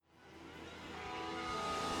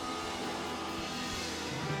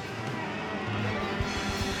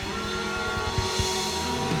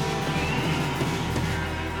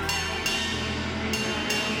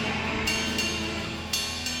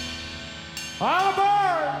All aboard!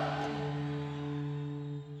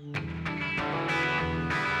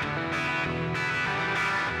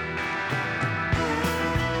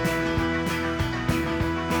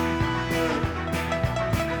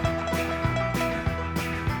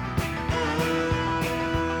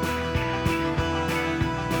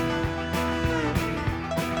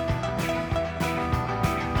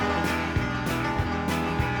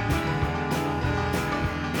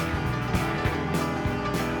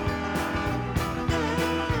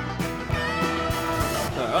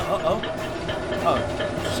 Oh,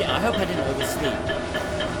 shit, I hope I didn't oversleep.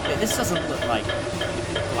 Yeah, this doesn't look like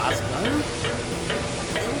Glasgow.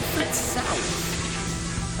 Ilford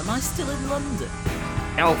South. Am I still in London?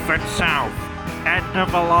 Ilford South. End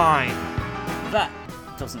of a line. That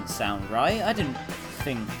doesn't sound right. I didn't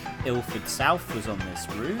think Ilford South was on this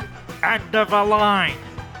route. End of a line.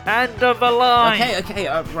 End of a line. Okay,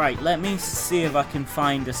 right. Let me see if I can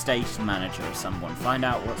find a station manager or someone. Find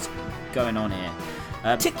out what's going on here.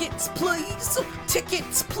 Tickets, please!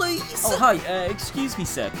 Tickets, please! Oh, hi. Excuse me,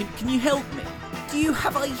 sir. Can you help me? Do you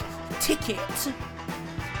have a ticket?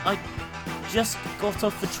 I just got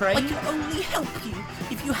off the train. I can only help you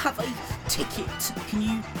if you have a ticket. Can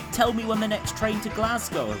you tell me when the next train to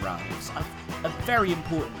Glasgow arrives? I've a very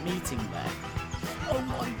important meeting there.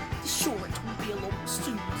 Oh, I'm sure it will be along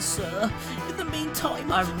soon, sir. In the meantime,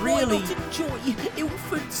 why not enjoy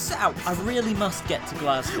Ilford South? I really must get to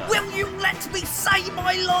Glasgow. Will you let me say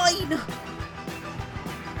my line?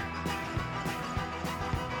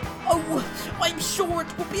 Oh, I'm sure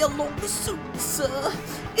it will be along soon, sir.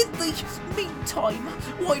 In the meantime,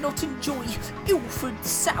 why not enjoy Ilford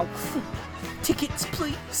South? Tickets,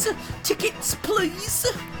 please. Tickets, please.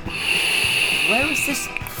 Where has this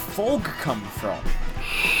fog come from?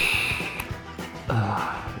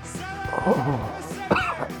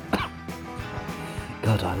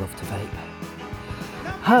 God, I love to vape.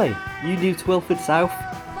 Hi, you new to Ilford South?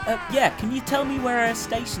 Yeah, can you tell me where a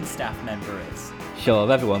station staff member is?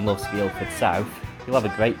 Sure, everyone loves the Ilford South. You'll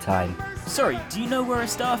have a great time. Sorry, do you know where a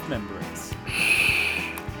staff member is?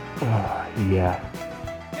 Yeah.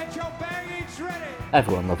 Get your baggage ready!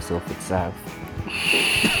 Everyone loves Ilford South.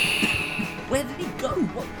 Where did he go?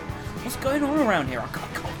 What's going on around here? I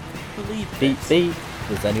can't believe Beep this. beep.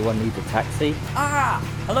 Does anyone need a taxi? Ah!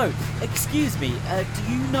 Hello, excuse me,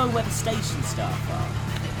 do you know where the station staff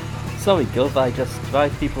are? Sorry, Gov, I just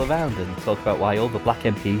drive people around and talk about why all the black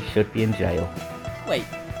MPs should be in jail. Wait,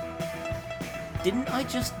 didn't I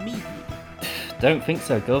just meet you? Don't think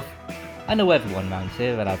so, Gov. I know everyone around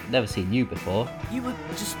here and I've never seen you before. You were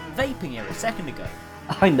just vaping here a second ago.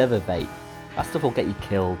 I never vape. That stuff will get you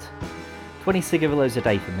killed. 20 cigarillos a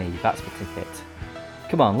day for me, that's the ticket.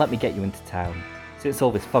 Come on, let me get you into town. Since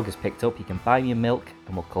all this fog has picked up, you can buy me a milk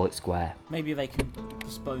and we'll call it square. Maybe they can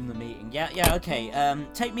postpone the meeting. Yeah, okay.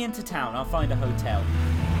 Take me into town. I'll find a hotel.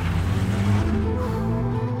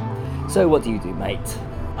 So what do you do, mate?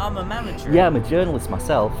 I'm a manager. Yeah, I'm a journalist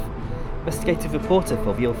myself. Investigative reporter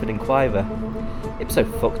for the Ilford Inquirer. Ipso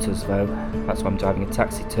fucked us though. That's why I'm driving a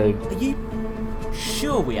taxi too. Are you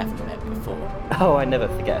sure we haven't met before? Oh, I never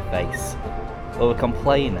forget a face. Or a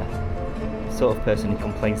complainer. The sort of person who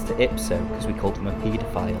complains to Ipso because we called them a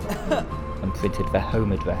paedophile and printed their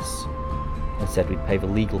home address and said we'd pay the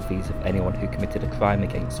legal fees of anyone who committed a crime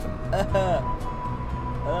against them.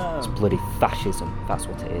 It's bloody fascism, that's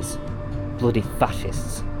what it is. Bloody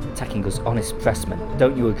fascists attacking us honest pressmen.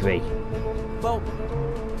 Don't you agree? Well,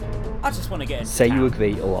 I just want to get into Say town. you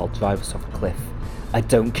agree or I'll drive us off a cliff. I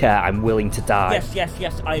don't care, I'm willing to die.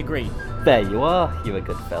 Yes, I agree. There you are, you're a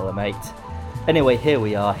good fella, mate. Anyway, here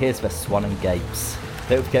we are, here's the Swan and Gapes.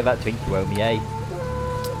 Don't forget that drink you owe me, eh?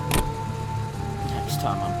 Next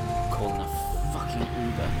time I'm calling a fucking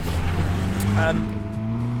Uber.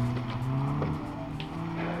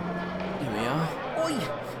 Here we are. Oi,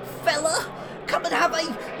 fella, come and have a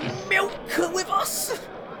milk with us.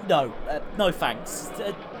 No, no thanks.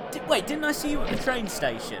 Wait, didn't I see you at the train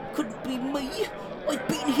station? Couldn't be me. I've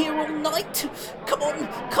been here all night. Come on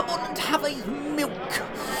and have a milk.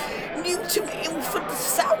 New to Ilford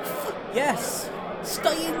South? Yes.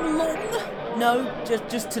 Staying long? No,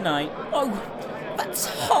 just tonight. Oh, that's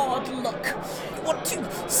hard luck. Want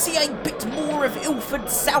to see a bit more of Ilford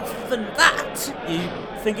South than that? You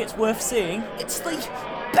think it's worth seeing? It's the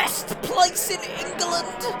best place in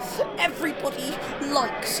England. Everybody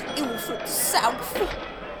likes Ilford South.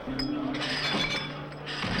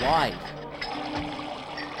 Why?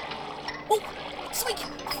 Oh, it's like a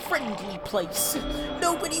friendly place.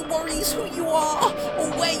 Nobody worries who you are or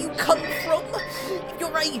where you come from. If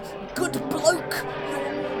you're a good bloke, you're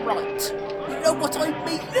alright. know what I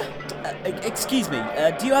mean? Excuse me,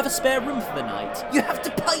 do you have a spare room for the night? You have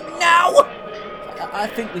to pay now! I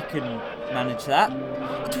think we can manage that.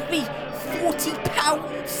 It would be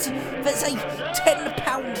 £40. There's a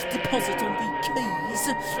 £10 deposit on the keys.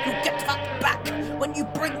 You'll get that back when you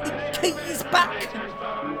bring the keys back.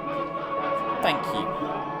 Thank you.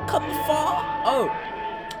 Come far? Oh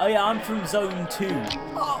yeah, I'm from Zone 2.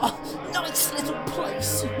 Ah, nice little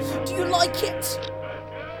place. Do you like it?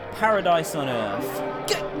 Paradise on Earth.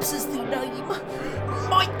 Gapes is the name.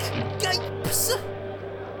 Mike Gapes.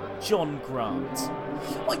 John Grant.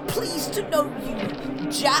 I'm pleased to know you,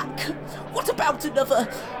 Jack. What about another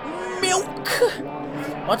milk?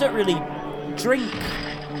 I don't really drink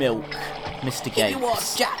milk, Mr. Here Gates. you are,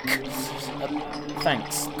 Jack.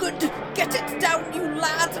 Thanks. Good. Get it down, you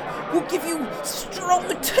lad. We'll give you strong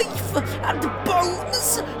teeth and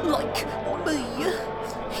bones like me.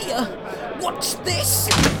 Here, watch this.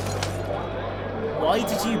 Why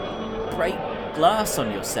did you break glass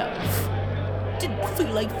on yourself? Didn't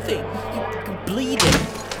feel a thing. You're bleeding.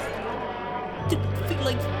 Didn't feel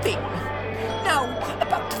a thing. Now,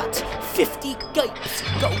 about that 50 gapes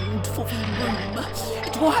gold for the room.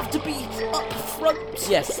 It will have to be up front.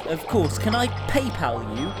 Yes, of course. Can I PayPal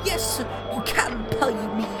you? Yes, you can pay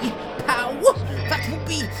me, pal. That will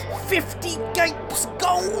be 50 gapes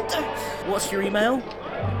gold. What's your email?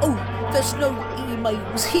 Oh, there's no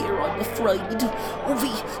emails here, I'm afraid. All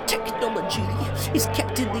the technology is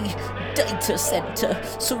kept in the data center,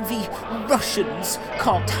 so the Russians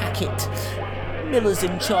can't hack it. Miller's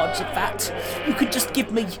in charge of that. You could just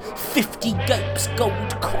give me 50 gapes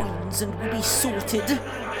gold coins and we'll be sorted.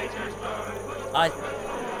 I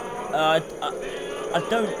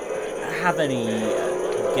don't have any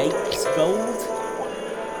gapes gold.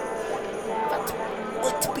 That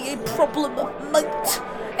might be a problem, mate.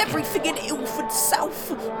 Everything in Ilford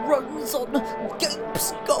South runs on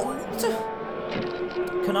gapes gold.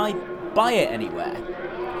 Can I buy it anywhere?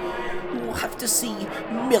 You'll have to see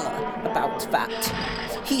Miller about that.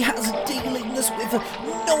 He has dealings with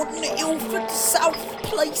non-Ilford South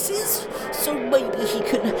places, so maybe he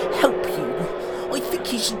can help you. I think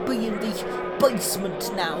he should be in the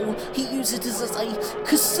basement now. He uses it as a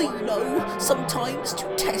casino sometimes to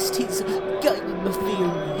test his game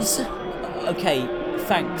theories. Okay,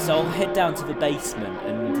 thanks. I'll head down to the basement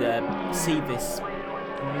and see this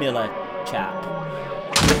Miller chap.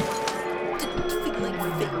 Didn't feel a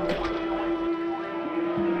thing.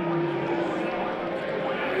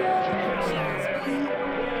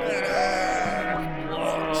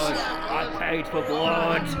 I paid for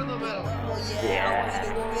blood.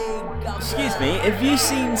 Excuse me, have you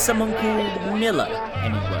seen someone called Miller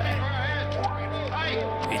anywhere?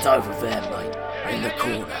 It's over there, mate, in the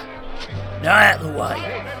corner. Now out of the way.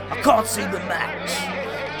 I can't see the match.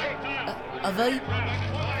 Are they...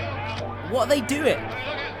 What are they doing?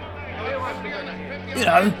 You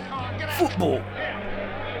know, football.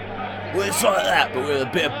 Well, it's like that, but with a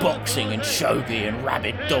bit of boxing and shogi and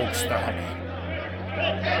rabid dogs thrown in.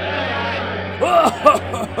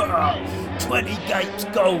 20 gapes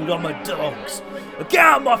gold on my dogs. Get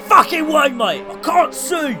out of my fucking way, mate. I can't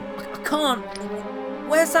see. I can't...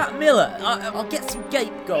 Where's that Miller? I'll get some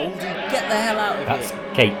gape gold and get the hell out of That's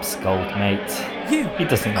here. Gape's gold, mate. You! He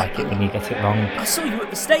doesn't like it when you get it wrong. I saw you at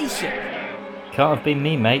the station. Can't have been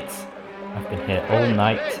me, mate. I've been here all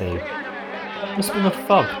night too. Must have been the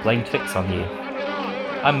fog playing tricks on you.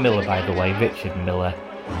 I'm Miller, by the way, Richard Miller.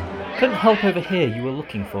 Couldn't help overhear you were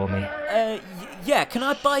looking for me. Yeah, can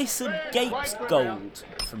I buy some gapes gold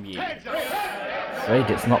from you? Afraid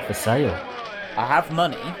it's not for sale. I have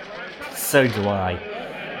money. So do I.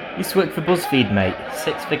 Used to work for BuzzFeed, mate.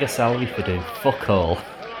 6-figure salary for doing fuck all.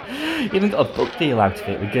 Even got a book deal out of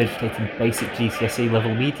it, regurgitating basic GCSE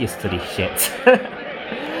level media studies shit.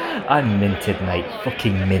 I'm minted, mate.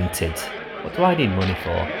 Fucking minted. What do I need money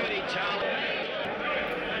for?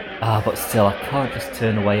 But still, I can't just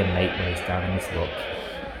turn away a mate when he's down in his luck.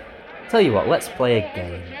 Tell you what, let's play a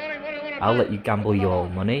game. I'll let you gamble your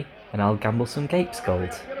money, and I'll gamble some Gapes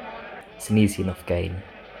gold. It's an easy enough game.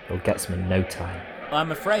 You'll get some in no time.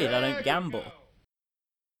 I'm afraid I don't gamble.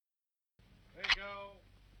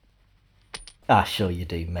 Sure you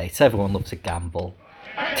do, mate. Everyone loves a gamble.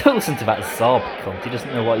 Don't listen to that Zorb cunt. He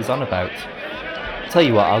doesn't know what he's on about. Tell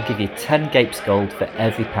you what, I'll give you 10 Gapes gold for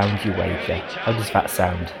every pound you wager. How does that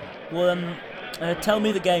sound? Well, tell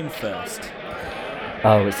me the game first.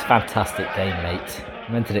 Oh, it's a fantastic game, mate. I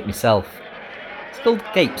invented it myself. It's called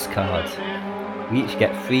Gapes Card. We each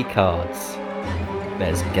get 3 cards.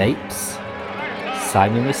 There's Gapes,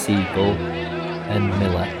 Simon the Seagull, and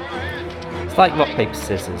Miller. It's like rock, paper,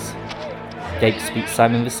 scissors. Gapes beats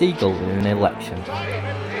Simon the Seagull in an election.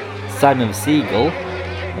 Simon the Seagull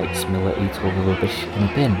makes Miller eat all the rubbish in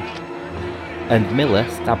a bin. And Miller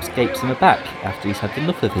stabs Gapes in the back after he's had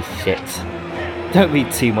enough of his shit. Don't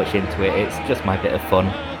read too much into it, it's just my bit of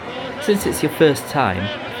fun. Since it's your first time,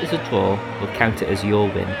 if there's a draw, we'll count it as your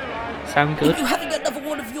win. Sound good? Are you having another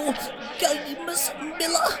one of your games,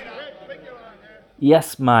 Miller?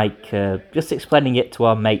 Yes, Mike, just explaining it to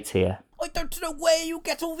our mate here. I don't know where you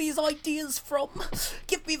get all these ideas from.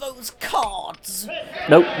 Give me those cards.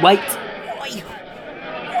 No, wait! Why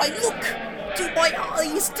look! Do my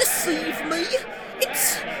eyes deceive me?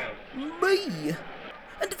 It's me!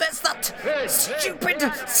 And there's that stupid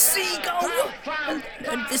seagull!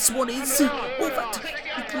 And this one is... well, that...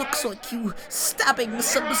 it looks like you stabbing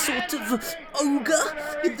some sort of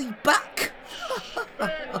ogre in the back.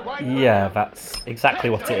 Yeah, that's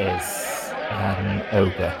exactly what it is. An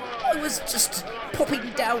ogre. I was just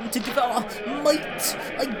popping down to give our mate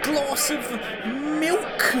a glass of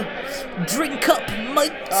milk. Drink up,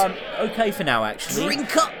 mate. Okay for now, actually.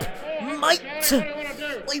 Drink up, mate.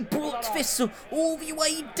 I brought this all the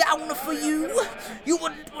way down for you. You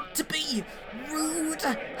wouldn't want to be rude,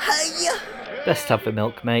 hey? Best have the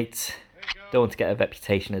milk, mate. Don't want to get a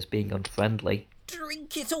reputation as being unfriendly.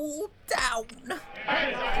 Drink it all down.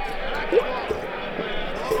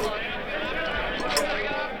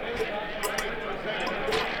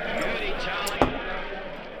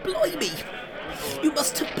 Blimey, you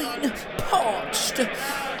must have been parched.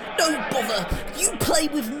 No bother, you play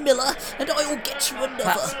with Miller and I'll get you another.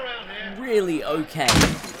 That's really okay.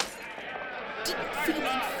 Didn't feel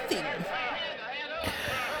anything.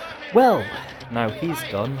 Well, now he's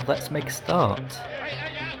gone, let's make a start.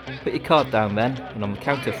 Put your card down then, and on the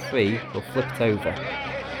count of 3, we'll flip it over.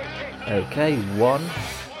 Okay, 1,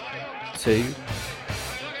 2,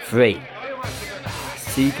 3.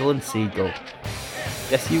 Seagull and Seagull.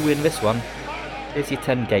 Guess you win this one. Here's your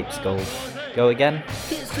 10 Gapes gold. Go again.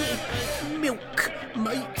 Here's your milk,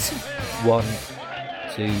 mate. 1,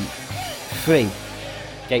 2, 3.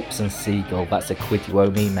 Gapes and Seagull, that's a quid you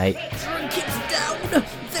owe me, mate. Drink it down.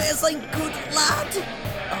 There's a good lad.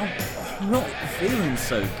 I'm not feeling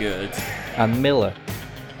so good. And Miller,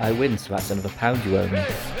 I win, so that's another £1 you owe me.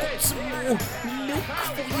 Got some more milk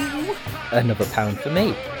for you. Another £1 for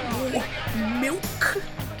me. More milk.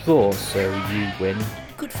 Draw, so you win.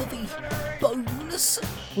 Good for the bones.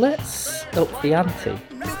 Let's up the ante.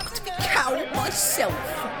 Milked the cow myself.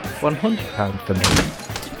 £100 for me.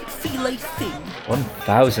 Didn't feel a thing.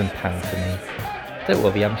 £1,000 for me. Don't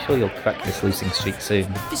worry, I'm sure you'll crack this losing streak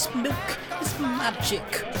soon. This milk is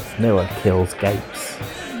magic. Miller kills Gapes.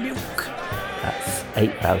 Milk. That's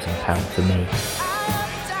 £8,000 for me.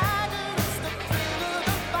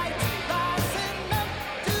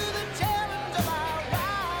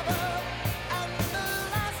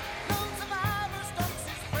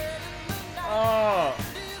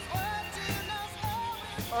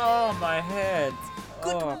 Oh, my head.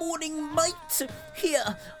 Good morning, mate.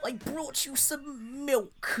 Here, I brought you some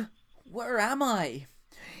milk. Where am I?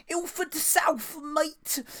 Ilford South,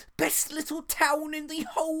 mate. Best little town in the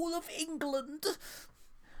whole of England.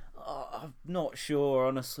 I'm not sure,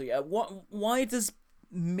 honestly. Why does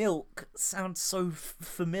milk sound so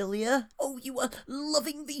familiar? Oh, you were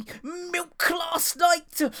loving the milk last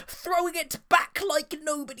night, throwing it back like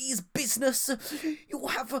nobody's business. You'll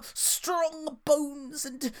have strong bones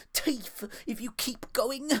and teeth if you keep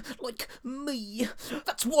going like me.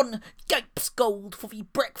 That's 1 Gapes gold for the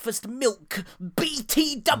breakfast milk,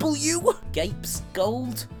 BTW. Gapes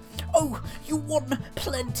gold? Oh, you won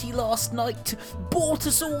plenty last night, bought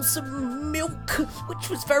us all some milk, which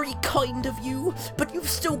was very kind of you, but you've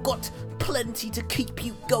still got plenty to keep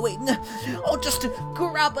you going. I'll just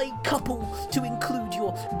grab a couple to include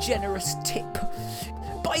your generous tip.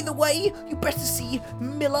 By the way, you better see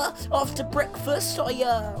Miller after breakfast. I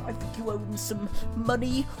think you owe him some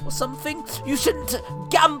money or something. You shouldn't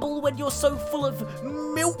gamble when you're so full of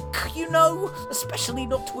milk, you know, especially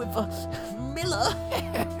not with Miller.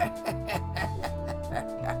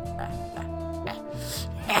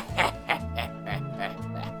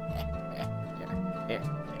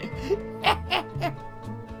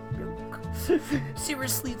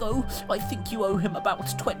 Seriously though, I think you owe him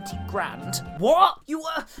about 20 grand. What? You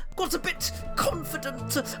got a bit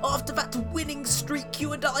confident after that winning streak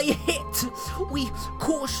you and I hit. We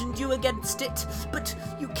cautioned you against it, but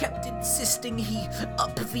you kept insisting he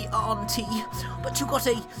up the ante. But you got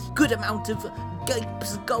a good amount of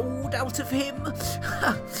Gapes gold out of him.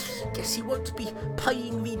 Guess you won't be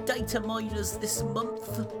paying the data miners this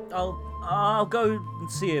month. I'll go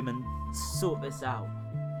and see him and sort this out.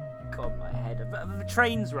 God, my head. The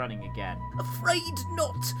train's running again. Afraid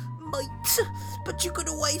not, mate. But you could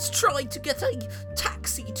always try to get a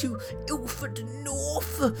taxi to Ilford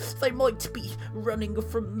North. They might be running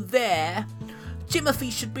from there.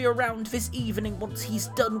 Jimothy should be around this evening once he's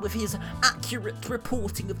done with his accurate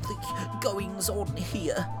reporting of the goings on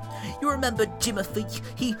here. You remember Jimothy?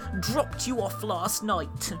 He dropped you off last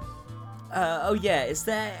night. Oh yeah, is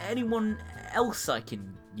there anyone else I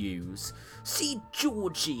can use? See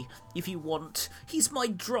Georgie, if you want. He's my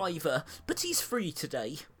driver, but he's free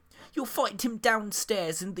today. You'll find him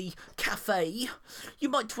downstairs in the cafe. You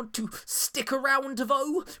might want to stick around,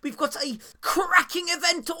 though. We've got a cracking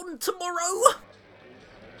event on tomorrow.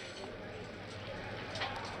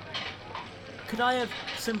 Could I have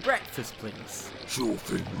some breakfast, please? Sure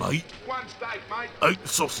thing, mate. One steak, mate. 8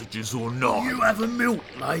 sausages or 9. You have a milk,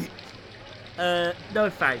 mate. No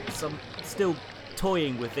thanks. I'm still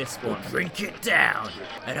toying with this one. Drink it down,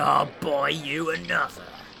 and I'll buy you another.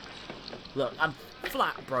 Look, I'm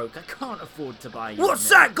flat broke. I can't afford to buy you. What's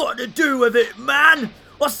that got to do with it, man?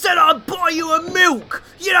 I said I'd buy you a milk.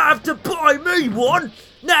 You don't have to buy me one.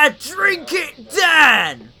 Now drink it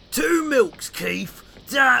down. 2 milks, Keith.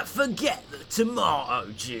 Don't forget the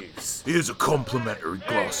tomato juice. Here's a complimentary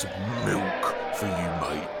glass of milk for you,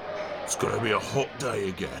 mate. It's gonna be a hot day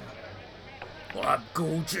again. I'm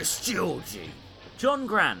gorgeous Georgie. John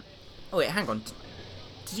Grant. Oh wait, hang on.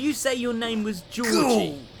 Did you say your name was Georgie?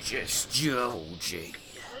 Gorgeous Georgie.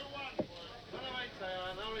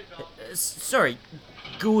 Sorry,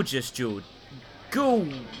 gorgeous George.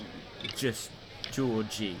 Gorgeous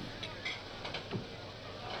Georgie.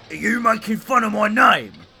 Are you making fun of my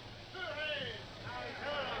name?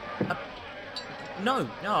 No,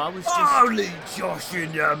 I was just... Holy Josh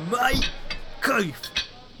in there, mate. Keith,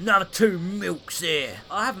 another 2 milks here.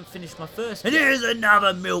 I haven't finished my first. And here's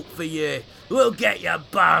another milk for you. We'll get your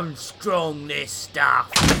bones strong, this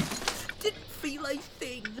stuff. Didn't feel a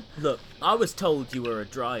thing. Look, I was told you were a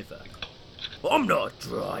driver. I'm not a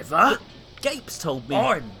driver. Gapes told me...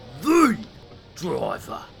 I'm the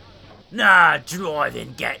driver. Nah,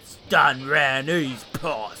 driving gets done round these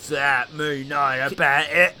parts without me knowing about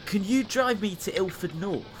it. Can you drive me to Ilford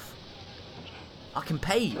North? I can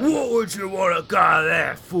pay you. What would you want to go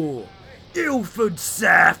there for? Ilford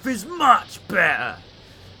South is much better.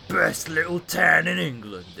 Best little town in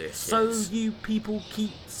England, this So is. you people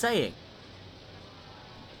keep saying.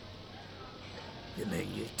 You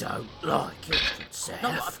mean you don't like Ilford South? No,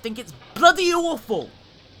 I think it's bloody awful.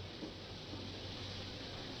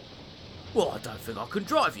 Well, I don't think I can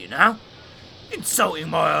drive you now. Insulting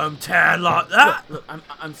my hometown like that. Look,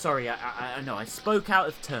 I'm sorry. I know I spoke out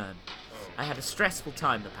of turn. I had a stressful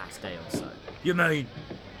time the past day or so. You mean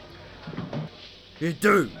you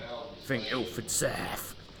do think Ilford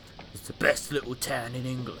South is the best little town in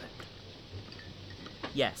England?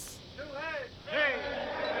 Yes,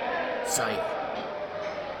 Say it.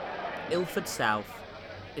 Ilford South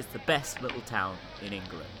is the best little town in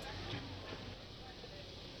England.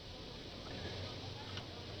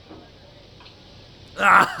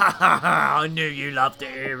 I knew you loved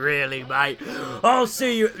it here, really, mate. I'll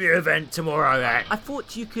see you at the event tomorrow, then. I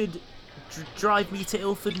thought you could drive me to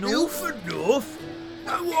Ilford North. Ilford North?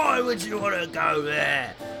 Now, why would you want to go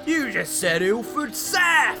there? You just said Ilford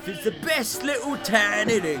South is the best little town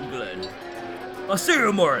in England. I'll see you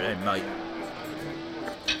tomorrow, then, mate.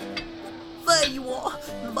 There you are,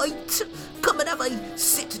 mate. Come and have a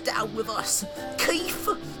sit down with us. Keith,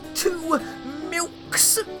 2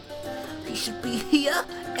 milks. He should be here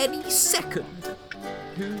any second.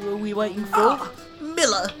 Who are we waiting for? Ah,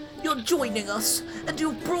 Miller, you're joining us, and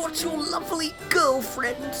you've brought your lovely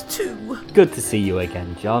girlfriend too. Good to see you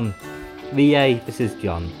again, John. VA, this is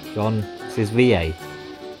John. John, this is VA.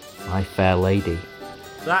 My fair lady.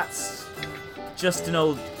 That's just an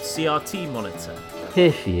old CRT monitor.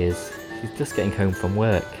 Here she is. She's just getting home from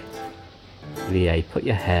work. VA, put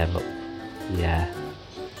your hair up. Yeah,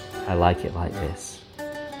 I like it like this.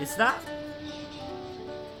 Is that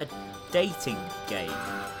a dating game?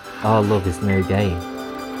 Our love is no game.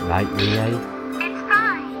 Right, VA? It's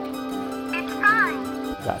fine. It's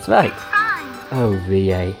fine. That's right. It's fine. Oh,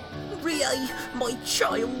 VA. Rie, my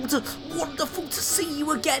child, wonderful to see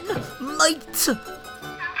you again, mate. Something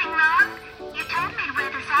wrong? You told me to wear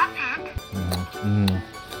this outfit.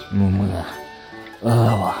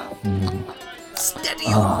 Steady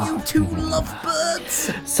on, you 2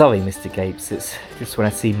 lovebirds. Sorry, Mr. Gapes. It's just when I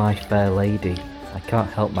see my fair lady, I can't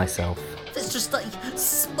help myself. There's just a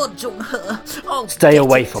smudge on her. I'll Stay get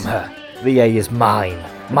away it. from her. VA is mine.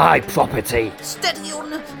 My property. Steady on,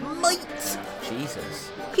 mate. Jesus.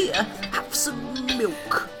 Here, have some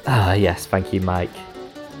milk. Ah, yes, thank you, Mike.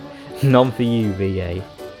 None for you, VA.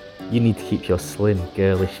 You need to keep your slim,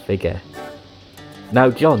 girlish figure. Now,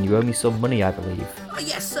 John, you owe me some money, I believe.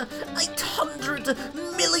 Yes, 800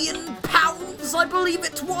 million pounds, I believe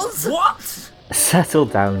it was. What? Settle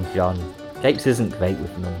down, John. Gapes isn't great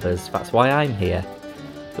with numbers, that's why I'm here.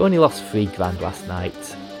 You only lost £3,000 last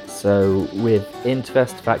night, so with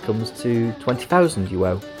interest that comes to 20,000 you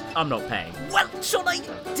owe. I'm not paying. Welch on a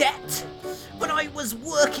debt. When I was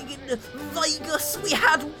working in Vegas, we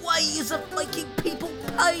had ways of making people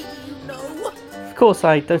pay, you know. Of course,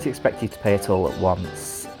 I don't expect you to pay it all at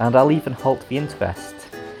once, and I'll even halt the interest.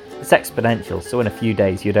 It's exponential, so in a few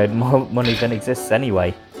days you'd earn more money than exists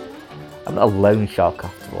anyway. I'm not a loan shark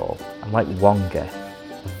after all. I'm like Wonga,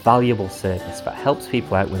 a valuable service that helps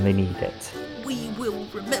people out when they need it. We will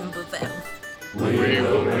remember them.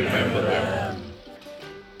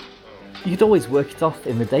 You could always work it off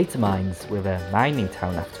in the data mines. We're a mining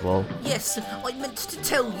town after all. Yes, I meant to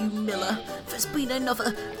tell you, Miller, there's been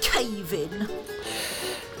another cave-in.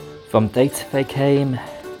 From data they came,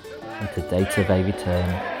 and to data they return.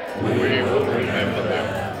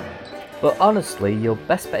 But honestly, your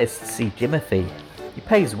best bet is to see Jimothy. He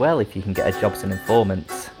pays well if you can get a job as an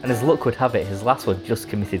informant, and as luck would have it, his last one just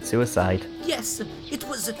committed suicide. Yes, it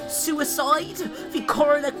was suicide. The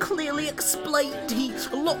coroner clearly explained he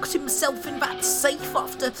locked himself in that safe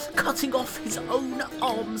after cutting off his own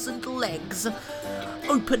arms and legs.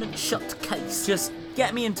 Open and shut case. Just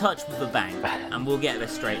get me in touch with the bank, and we'll get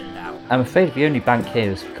this straightened out. I'm afraid the only bank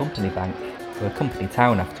here is the company bank. We're a company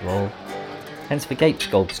town after all. Hence the Gapes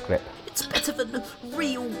gold scrip. It's better than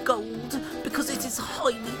real gold because it is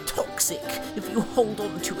highly toxic if you hold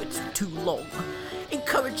on to it too long.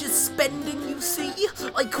 Encourages spending, you see.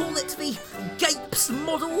 I call it the Gapes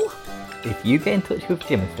model. If you get in touch with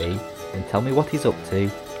Jimothy and tell me what he's up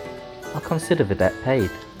to, I'll consider the debt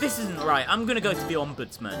paid. This isn't right. I'm gonna go to the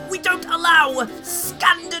Ombudsman. We don't allow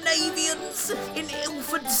Scandinavians in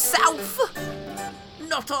Ilford South.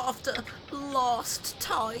 Not after last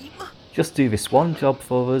time. Just do this one job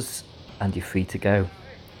for us, and you're free to go.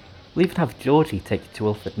 We'll even have Georgie take you to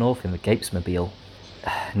Ilford North in the Gapesmobile.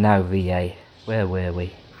 Now, VA, where were we?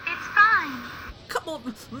 It's fine. Come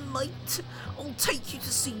on, mate. I'll take you to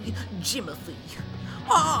see Jimothy.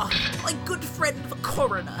 Ah, my good friend the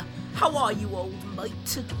coroner. How are you, old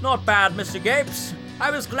mate? Not bad, Mr. Gapes. I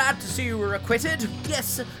was glad to see you were acquitted.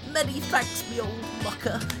 Yes, many thanks, me old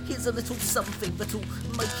mucker. Here's a little something that'll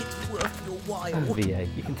make it worth your while. Oh, VA,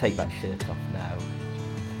 you can take that shirt off now.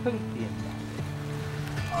 Don't be embarrassed.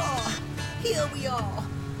 Ah, here we are.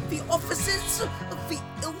 The offices of the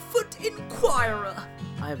Ilford Inquirer.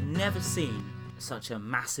 I have never seen such a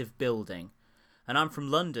massive building. And I'm from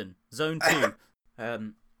London, Zone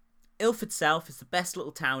 2. Ilford South is the best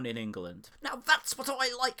little town in England. Now that's what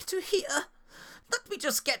I like to hear. Let me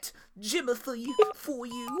just get Jimothy for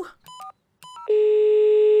you.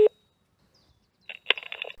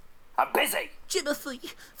 I'm busy.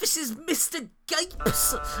 Jimothy, this is Mr.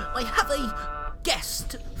 Gapes. I have a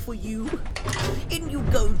guest for you. In you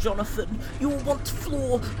go, Jonathan. You'll want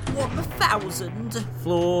floor 1000.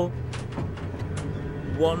 Floor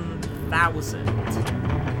 1000.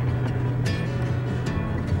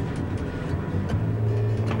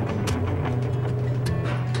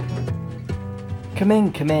 Come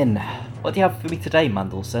in. What do you have for me today,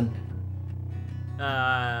 Mandelson?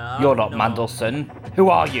 You're not Mandelson. Who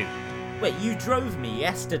are you? Wait, you drove me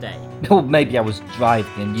yesterday. Well, maybe I was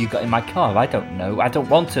driving and you got in my car. I don't know. I don't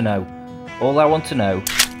want to know. All I want to know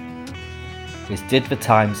is, did the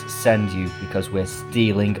Times send you because we're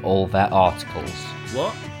stealing all their articles?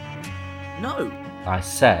 What? No. I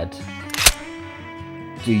said,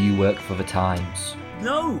 do you work for the Times?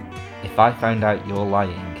 No. If I find out you're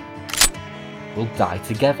lying, we'll die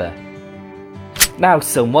together. Now,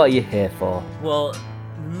 son, what are you here for? Well,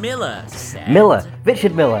 Miller said... Miller!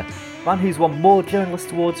 Richard Miller! Man who's won more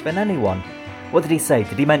journalist awards than anyone. What did he say?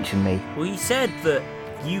 Did he mention me? Well, he said that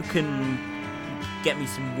you can get me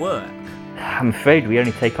some work. I'm afraid we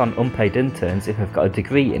only take on unpaid interns if they've got a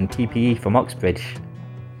degree in PPE from Oxbridge.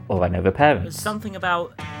 Or I know their parents. Something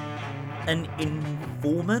about an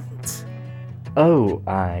informant? Oh,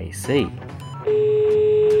 I see.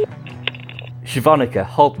 Shavonica,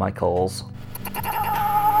 hold my calls.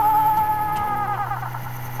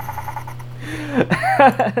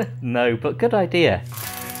 No, but good idea.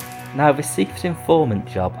 Now, the secret informant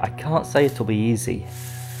job, I can't say it'll be easy.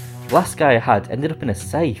 The last guy I had ended up in a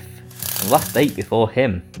safe, and the last 8 before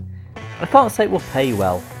him. I can't say it will pay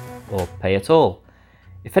well, or pay at all.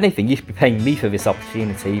 If anything, you should be paying me for this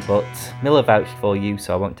opportunity, but Miller vouched for you,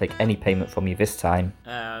 so I won't take any payment from you this time.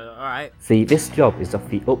 Alright. See, this job is of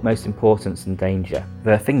the utmost importance and danger.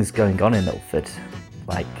 There are things going on in Ilford,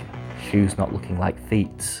 like shoes not looking like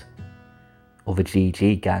feet, or the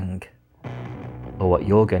GG gang, or what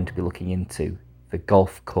you're going to be looking into, the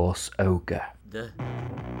golf course ogre. The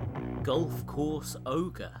golf course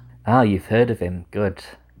ogre? Ah, you've heard of him, good.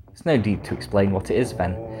 There's no need to explain what it is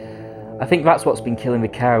then. I think that's what's been killing the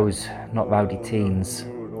cows, not rowdy teens,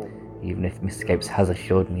 even if Mr. Gapes has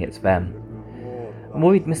assured me it's them. I'm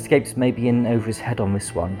worried Mr. Gapes may be in over his head on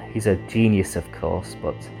this one. He's a genius, of course,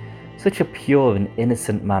 but such a pure and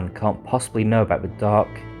innocent man can't possibly know about the dark,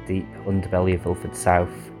 deep underbelly of Ilford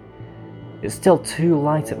South. It's still too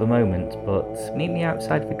light at the moment, but meet me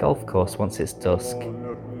outside the golf course once it's dusk,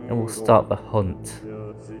 and we'll start the hunt.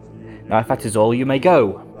 Now, if that is all, you may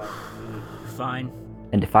go. Fine.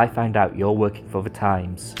 And if I find out you're working for the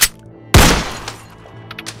Times,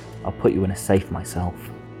 I'll put you in a safe myself.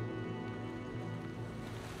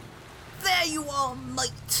 There you are,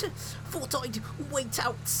 mate. Thought I'd wait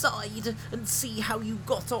outside and see how you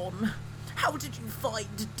got on. How did you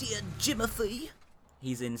find dear Jimothy?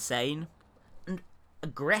 He's insane and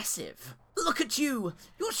aggressive. Look at you.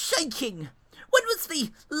 You're shaking. When was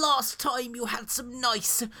the last time you had some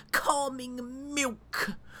nice, calming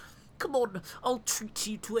milk? Come on, I'll treat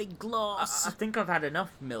you to a glass. I think I've had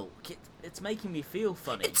enough milk. It's making me feel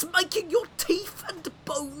funny. It's making your teeth and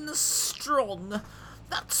bones strong.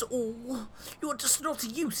 That's all. You're just not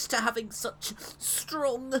used to having such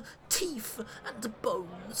strong teeth and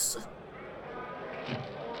bones.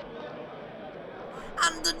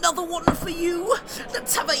 And another one for you.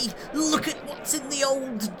 Let's have a look at what's in the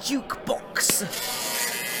old jukebox.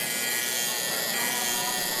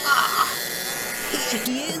 Ah, here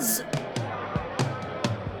he is.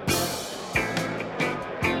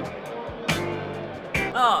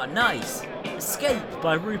 Ah, nice. Escape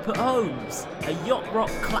by Rupert Holmes, a yacht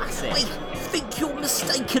rock classic. I think you're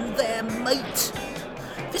mistaken there, mate.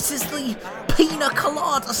 This is the Pina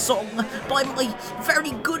Colada song by my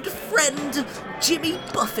very good friend Jimmy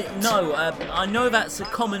Buffett. No, I know that's a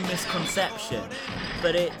common misconception,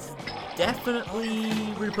 but it's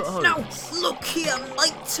definitely Rupert Holmes. Now, look here,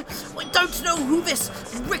 mate. I don't know who this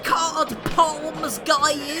Ricard Palms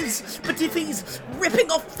guy is, but if he's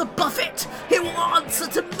ripping off the Buffett, he will answer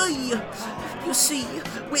to me. You see,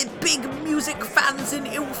 we're big music fans in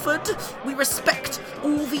Ilford. We respect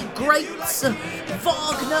all the greats.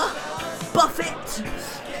 Wagner, Buffett,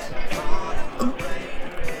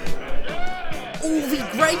 all the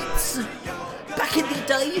greats. Back in the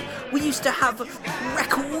day, we used to have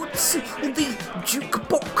records in the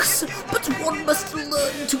jukebox, but one must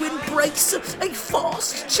learn to embrace a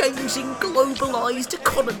fast-changing, globalised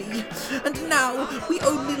economy. And now we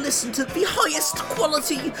only listen to the highest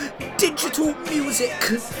quality digital music.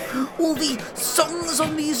 All the songs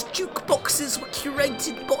on these jukeboxes were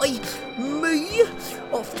curated by me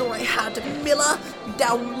after I had Miller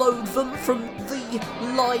download them from the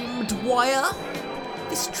LimeWire.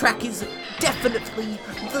 This track is definitely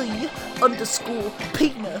the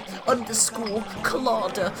 _Pina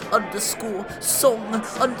 _Colada _song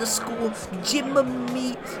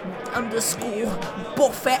 _Jimmy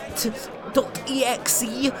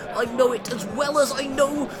 _Buffett.exe. I know it as well as I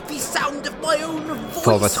know the sound of my own voice.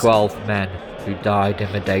 For the 12 men who died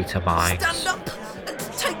in the data mines, Stand up and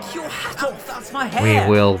take your hat off. That's my we hair.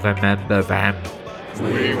 will remember them.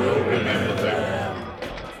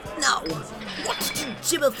 Now, what did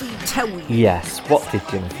Jimothy tell you? Yes, what did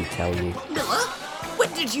Jimothy tell you? Miller,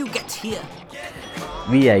 when did you get here?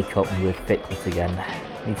 VA caught me with Ficklet again.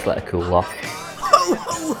 Need to let her cool off. Ho,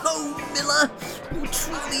 ho, ho, Miller! You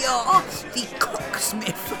truly are the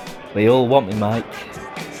cocksmith. They all want me, Mike.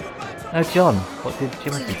 Now, John, what did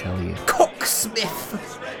Jimothy tell you? Cocksmith!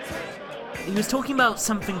 He was talking about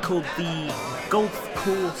something called the golf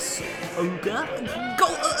course ogre.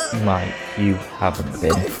 Mike, you haven't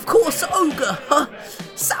been. Golf course ogre, huh?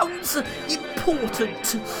 Sounds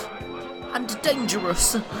important and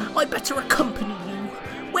dangerous. I better accompany you.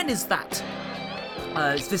 When is that?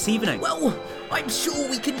 It's this evening. Well, I'm sure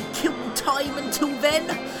we can kill time until then.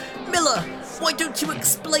 Miller, why don't you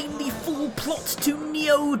explain the full plot to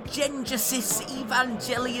Neo Genesis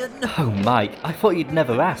Evangelion? Oh, Mike, I thought you'd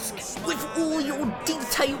never ask. With all your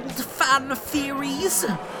detailed fan theories?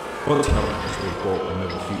 Once you know this report and know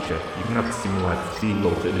the future, you can have to simulate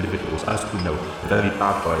field individuals. As we know, the very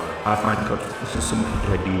bad guy, I find consciousness some people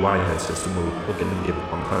like the wirehead system will plug in and give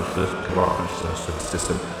unconscious, corrupt consciousness to the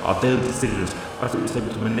system. Our daily decisions, as it was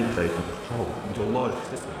able to manipulate and control into a large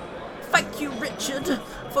system. Thank you, Richard.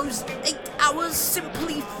 Those 8 hours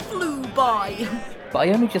simply flew by. But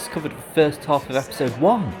I only just covered the first half of episode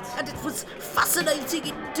 1. And it's It was fascinating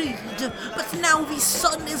indeed, but now the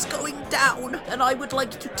sun is going down, and I would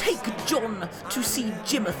like to take John to see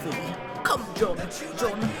Jimothy. Come, John,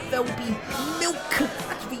 there will be milk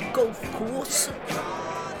at the golf course.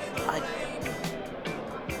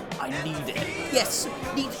 I need it. Yes,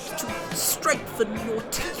 need it to strengthen your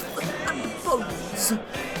teeth and bones.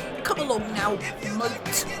 Come along now,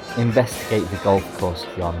 mate. Investigate the golf course,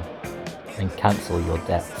 John, and cancel your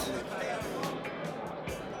debt.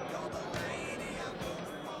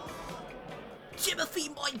 Jimothy,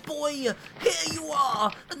 my boy, here you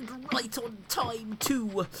are, and right on time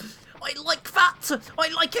too. I like that. I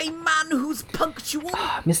like a man who's punctual.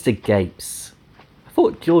 Mr. Gapes, I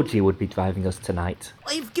thought Georgie would be driving us tonight.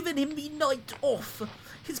 I've given him the night off.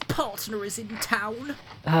 His partner is in town.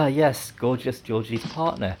 Ah, yes, gorgeous Georgie's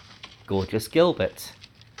partner, gorgeous Gilbert.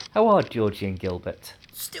 How are Georgie and Gilbert?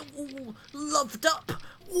 Still all loved up.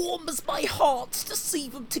 Warms my heart to see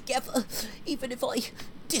them together, even if I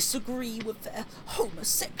disagree with their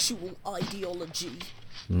homosexual ideology.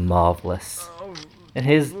 Marvellous. And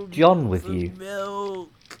here's John with you.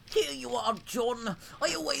 Milk. Here you are, John.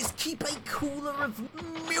 I always keep a cooler of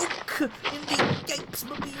milk in the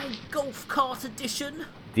Gapesmobile Golf Cart edition.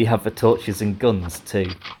 Do you have the torches and guns too?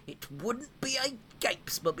 It wouldn't be a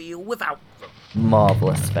Gapesmobile without them.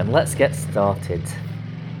 Marvellous, then let's get started.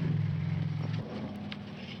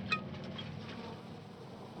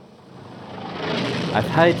 I've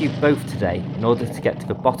hired you both today in order to get to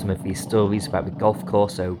the bottom of these stories about the golf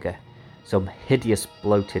course ogre. Some hideous,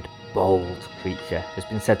 bloated, bold creature has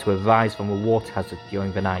been said to arise from a water hazard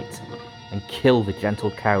during the night and kill the gentle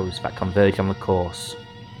cows that converge on the course.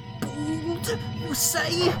 Bold, you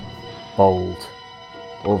say? Bold.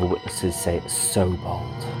 All the witnesses say it's so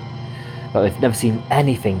bold. But they've never seen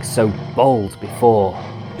anything so bold before.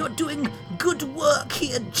 You're doing good work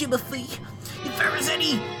here, Jimothy. If there is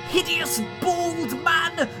any hideous, bald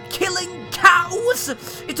man killing cows,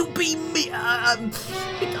 it'll be me.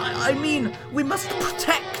 I mean, we must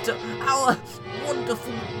protect our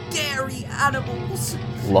wonderful dairy animals.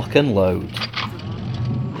 Lock and load.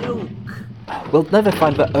 Milk. We'll never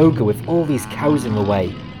find the ogre with all these cows in the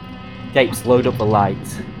way. Gapes, load up the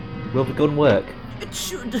light. Will the gun work? It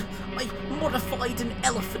should. I modified an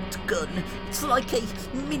elephant gun. It's like a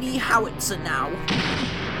mini howitzer now.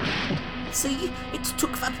 See, it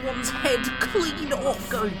took that one's head clean off.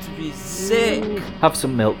 Going to be sick. Have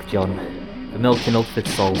some milk, John. The milk in Ulford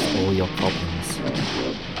solves all your problems.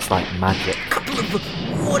 It's like magic. Couple of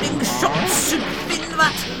warning shots should thin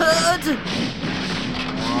that herd.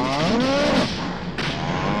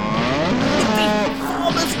 If the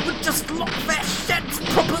farmers would just lock their sheds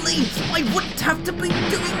properly, I wouldn't have to be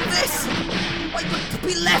doing this. I wouldn't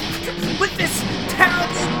be left with this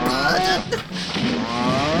terrible burden.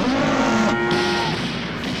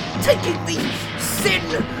 Taking the sin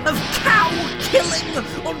of cow killing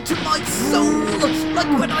onto my soul,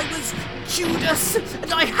 like when I was Judas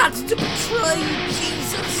and I had to betray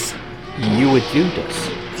Jesus. You were Judas?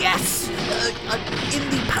 Yes, in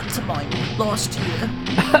the pantomime last year.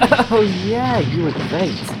 Oh yeah, you were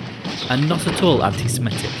great. And not at all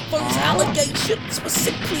anti-Semitic. Those allegations were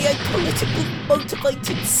simply a politically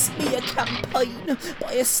motivated smear campaign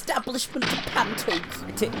by establishment panto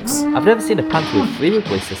critics. I've never seen a panto with 3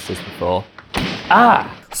 ugly sisters before.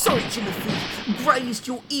 Ah! Sorry, Jimothy. Grazed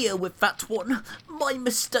your ear with that one. My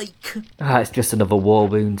mistake. It's just another war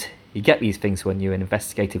wound. You get these things when you're an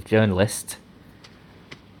investigative journalist.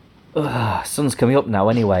 Sun's coming up now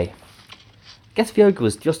anyway. Guess the ogre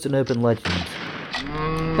was just an urban legend.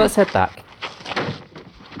 Let's head back.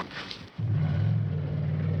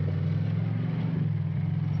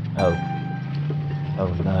 Oh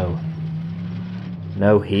no.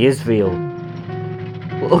 No, he is real.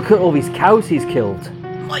 Look at all these cows he's killed.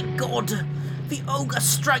 My God, the ogre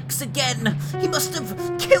strikes again. He must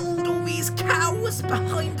have killed all these cows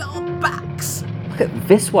behind our backs. Look at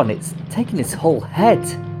this one, it's taken his whole head.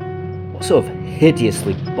 What sort of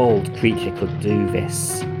hideously bold creature could do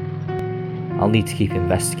this? I'll need to keep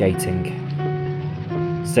investigating.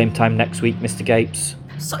 Same time next week, Mr. Gapes?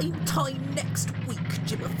 Same time next week,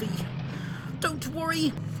 Jimothy. Don't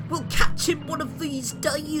worry, we'll catch him one of these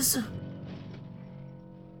days.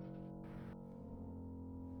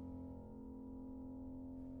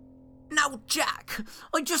 Now, Jack,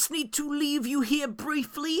 I just need to leave you here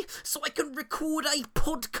briefly so I can record a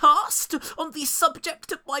podcast on the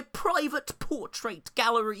subject of my private portrait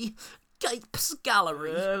gallery. Gapes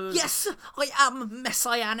Gallery. Yes, I am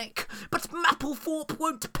messianic, but Mapplethorpe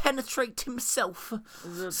won't penetrate himself.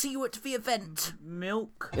 See you at the event.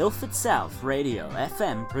 Milk? Ilford South Radio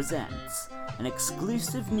FM presents an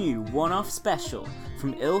exclusive new one-off special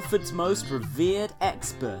from Ilford's most revered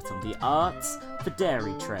expert on the arts, the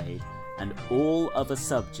dairy trade, and all other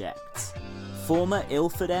subjects, former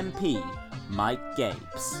Ilford MP Mike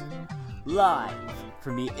Gapes. Live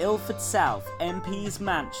from the Ilford South MP's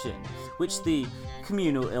mansion, which the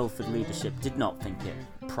communal Ilford leadership did not think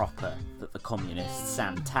it proper that the communist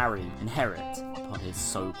Sam Tarry inherit upon his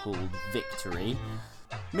so-called victory,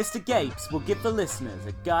 Mr. Gapes will give the listeners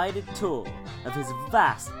a guided tour of his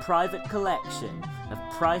vast private collection of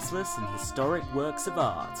priceless and historic works of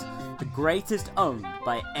art, the greatest owned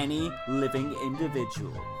by any living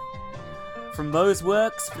individual. From those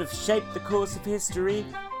works that have shaped the course of history,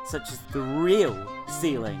 such as the real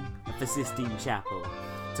ceiling of the Sistine Chapel,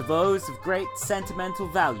 to those of great sentimental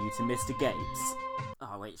value to Mr. Gapes.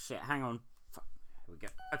 Oh wait, shit, hang on. Here we go.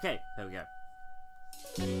 Okay, there we go.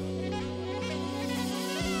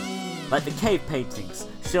 Like the cave paintings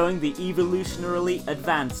showing the evolutionarily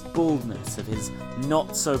advanced baldness of his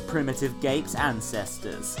not-so-primitive Gapes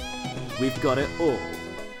ancestors. We've got it all.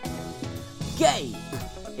 Gape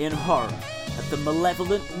in horror at the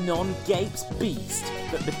malevolent non-Gapes beast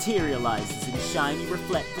that materialises in shiny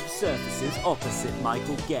reflective surfaces opposite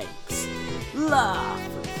Michael Gapes. Laugh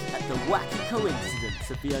at the wacky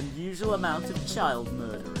coincidence of the unusual amount of child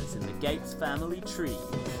murderers in the Gapes family tree.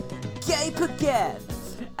 Gape again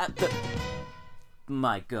at the...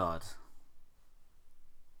 My God.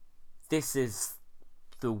 This is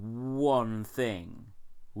the one thing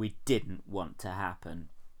we didn't want to happen.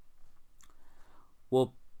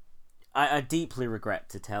 Well, I deeply regret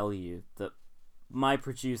to tell you that my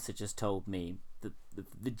producer just told me that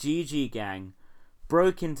the GG gang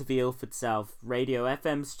broke into the Ilford South Radio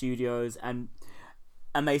FM studios and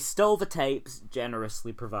they stole the tapes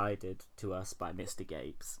generously provided to us by Mr.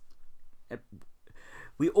 Gapes.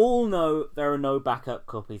 We all know there are no backup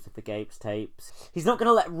copies of the Gapes tapes. He's not going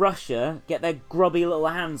to let Russia get their grubby little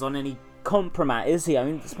hands on any compromat, is he? I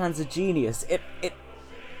mean, this man's a genius.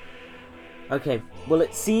 Okay, well,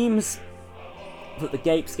 it seems that the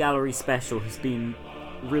Gapes Gallery special has been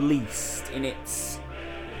released in its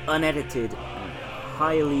unedited and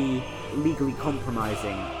highly legally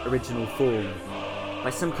compromising original form by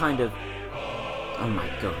some kind of, oh my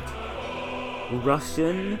god,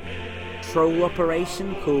 Russian troll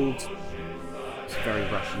operation called, it's a very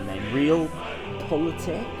Russian name,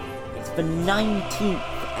 Realpolitik. It's the 19th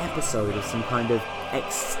episode of some kind of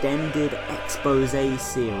extended expose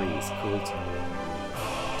series called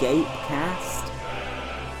Gapecast.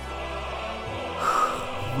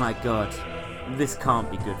 My god, this can't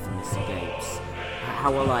be good for Mr. Gapes.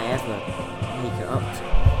 How will I ever make it up to...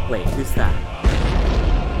 Wait, who's that?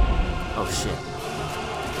 Oh shit.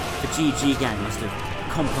 The GG gang must have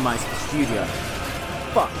compromised the studio.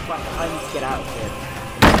 Fuck, I need to get out of here.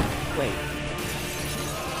 Wait.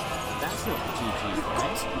 That's not the GG,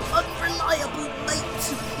 right? Unreliable, mate.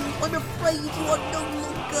 I'm afraid you are no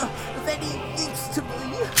longer of any use to me.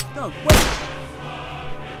 No, wait.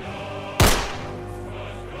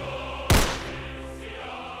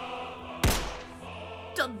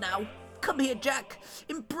 Done now. Come here, Jack.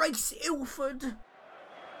 Embrace Ilford.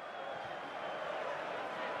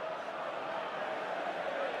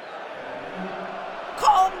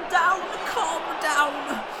 Calm down, calm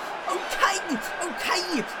down.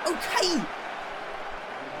 Okay.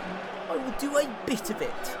 I will do a bit of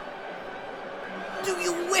it. Do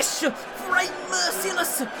you wish for a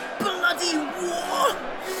merciless, bloody war?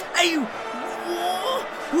 A war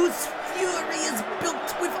whose fury is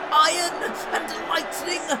built with iron and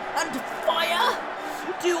lightning and fire?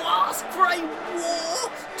 Do you ask for a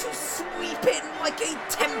war to sweep in like a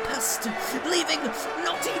tempest, leaving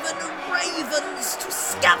not even ravens to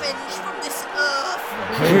scavenge from this earth?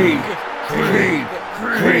 Krieg!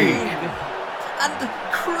 And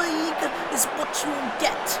Krieg is what you'll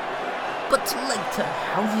get. But later,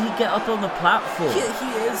 How did he get up on the platform? here he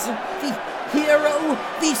is, the hero,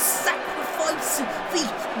 the sacrifice, the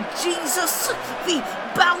Jesus, the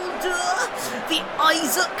Baldur, the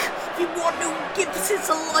Isaac, the one who gives his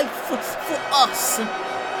life for us.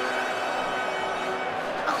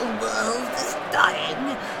 Our world is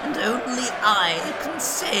dying, and only I can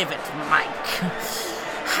save it, Mike.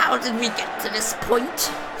 How did we get to this point?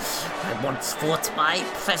 I once thought my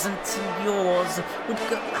present and yours would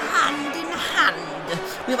go hand in hand.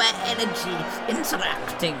 We were energy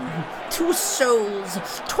interacting, two souls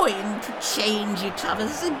toying to change each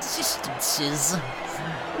other's existences.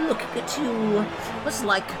 looking at you was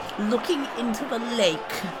like looking into the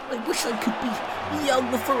lake. I wish I could be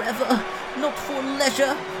young forever, not for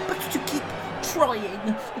leisure, but to keep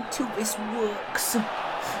trying until this works.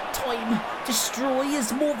 Time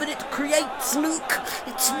destroys more than it creates, Luke.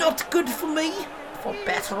 It's not good for me. For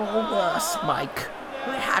better or worse, Mike.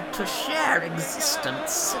 We had to share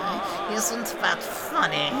existence. Isn't that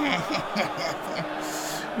funny?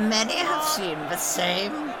 Many have seen the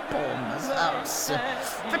same bomb as us.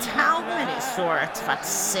 But how many saw it that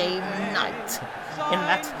same night? In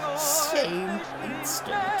that same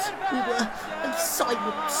instant, we were in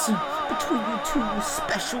silence between two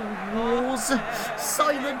special wars.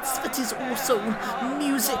 Silence that is also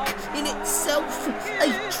music in itself, a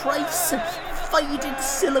trace, faded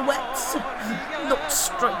silhouettes, not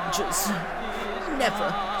strangers.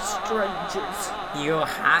 Never strangers. You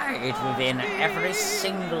hide within every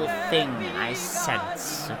single thing I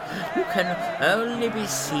sense. You can only be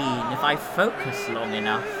seen if I focus long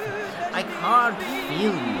enough. I can't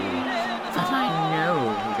feel you, but I know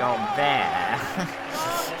you're there.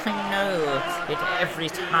 I know it every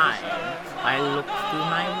time I look through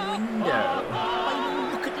my window.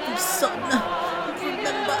 I look at the sun and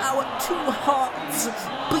remember our two hearts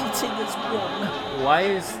beating as one. Why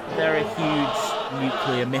is there a huge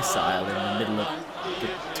nuclear missile in the middle of the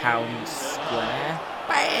town square?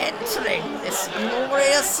 By entering this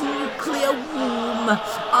glorious nuclear womb,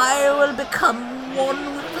 I will become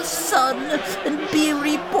one with the sun and be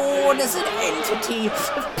reborn as an entity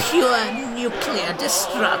of pure nuclear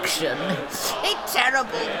destruction. A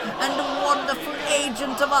terrible and wonderful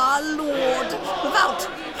agent of our Lord, without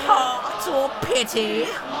heart or pity.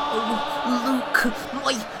 Oh, Luke,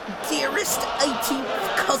 my dearest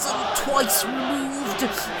 18th cousin twice removed,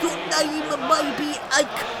 your name may be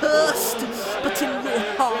accursed, but in your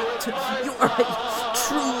heart you're a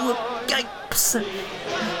true Gapes.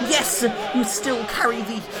 Yes, you still carry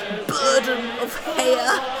the burden of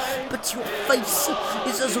hair, but your face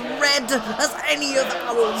is as red as any of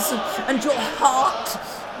ours, and your heart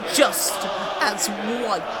just as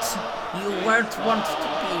white. You won't want to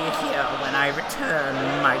be here when I return,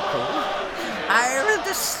 Michael. I will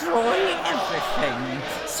destroy everything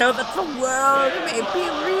so that the world may be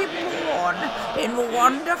reborn in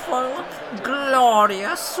wonderful,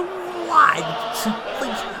 glorious white.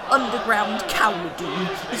 The underground Cowladoon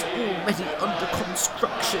is already under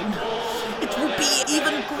construction. It will be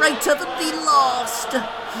even greater than the last.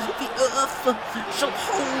 The earth shall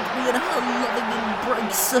hold me in her loving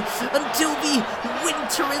embrace until the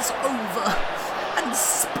winter is over and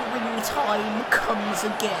springtime comes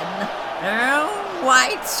again. Oh,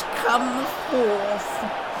 white, come forth.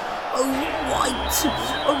 Oh, white,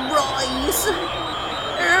 arise.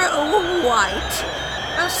 Oh, white,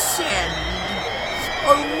 ascend.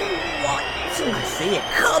 Oh, white, I see it.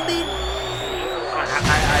 come in.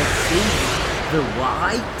 I see the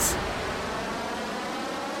white.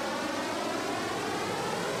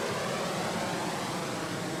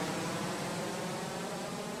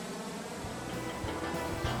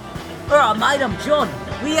 Alright, mate, I'm John.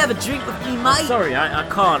 Will you have a drink with me, mate? Sorry, I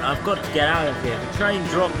can't. I've got to get out of here. The train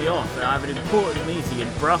dropped me off and I have an important meeting in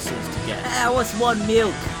Brussels to get. What's one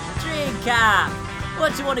milk? Drink up.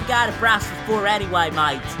 What do you want to go to Brussels for anyway,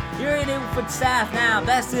 mate? You're in Ilford South now,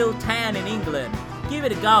 best little town in England. Give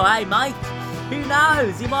it a go, eh, mate? Who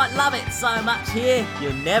knows, you might love it so much here,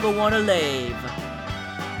 you'll never want to leave.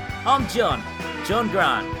 I'm John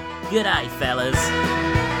Grant. Good day, fellas.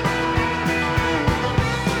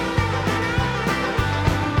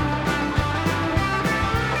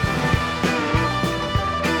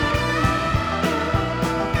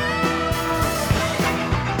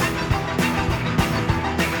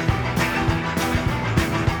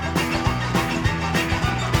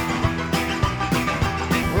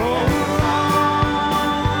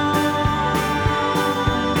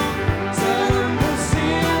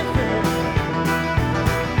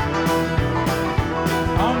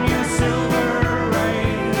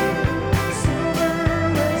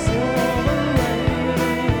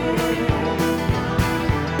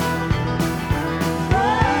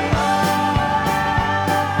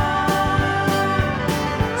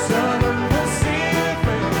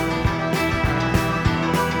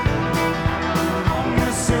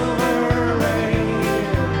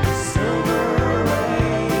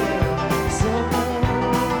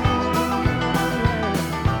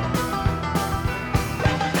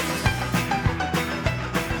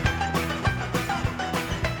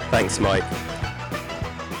 Thanks, Mike.